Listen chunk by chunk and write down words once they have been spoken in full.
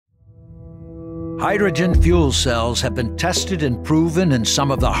Hydrogen fuel cells have been tested and proven in some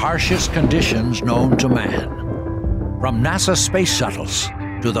of the harshest conditions known to man. From NASA space shuttles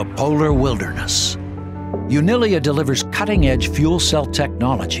to the polar wilderness, Unilia delivers cutting-edge fuel cell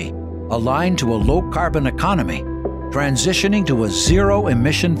technology aligned to a low-carbon economy, transitioning to a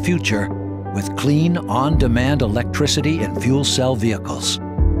zero-emission future with clean, on-demand electricity and fuel cell vehicles.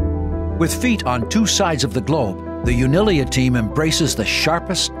 With feet on two sides of the globe, the Unilia team embraces the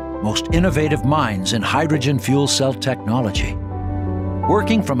sharpest, most innovative minds in hydrogen fuel cell technology.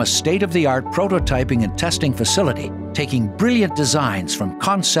 Working from a state-of-the-art prototyping and testing facility, taking brilliant designs from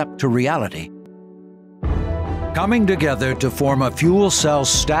concept to reality, coming together to form a fuel cell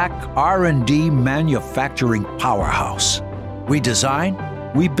stack R&D manufacturing powerhouse. We design,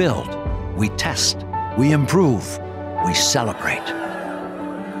 we build, we test, we improve, we celebrate.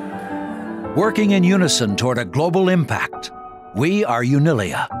 Working in unison toward a global impact, we are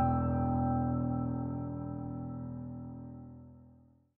Unilia.